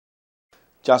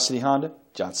Johnson City Honda,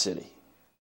 Johnson City.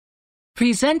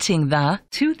 Presenting the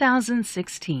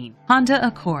 2016 Honda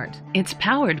Accord. It's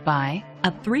powered by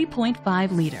a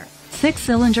 3.5-liter,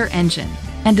 6-cylinder engine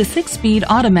and a 6-speed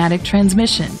automatic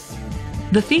transmission.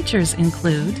 The features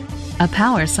include a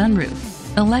power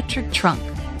sunroof, electric trunk,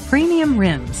 premium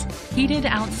rims, heated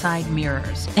outside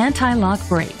mirrors, anti-lock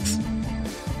brakes.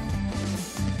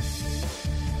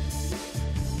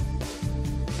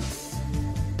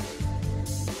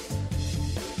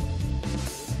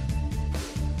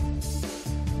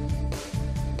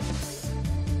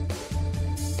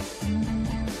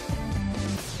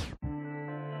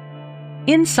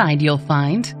 Inside you'll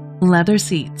find leather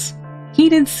seats,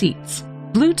 heated seats,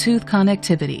 Bluetooth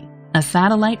connectivity, a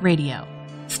satellite radio,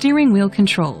 steering wheel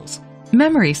controls,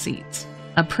 memory seats,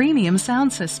 a premium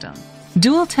sound system,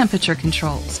 dual temperature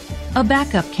controls, a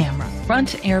backup camera,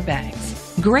 front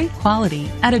airbags. Great quality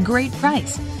at a great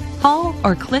price. Call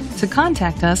or click to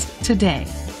contact us today.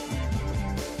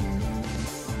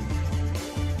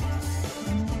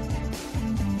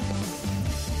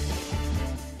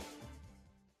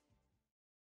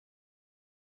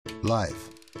 Life.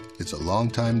 It's a long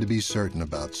time to be certain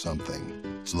about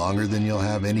something. It's longer than you'll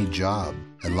have any job,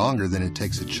 and longer than it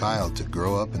takes a child to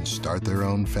grow up and start their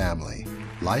own family.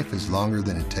 Life is longer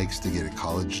than it takes to get a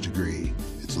college degree.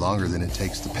 It's longer than it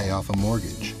takes to pay off a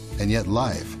mortgage. And yet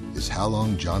life is how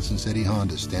long Johnson City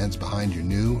Honda stands behind your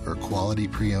new or quality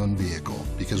pre-owned vehicle,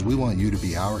 because we want you to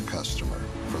be our customer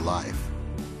for life.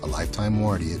 A lifetime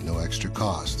warranty at no extra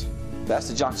cost. That's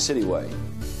the Johnson City way.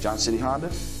 Johnson City Honda,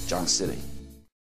 Johnson City.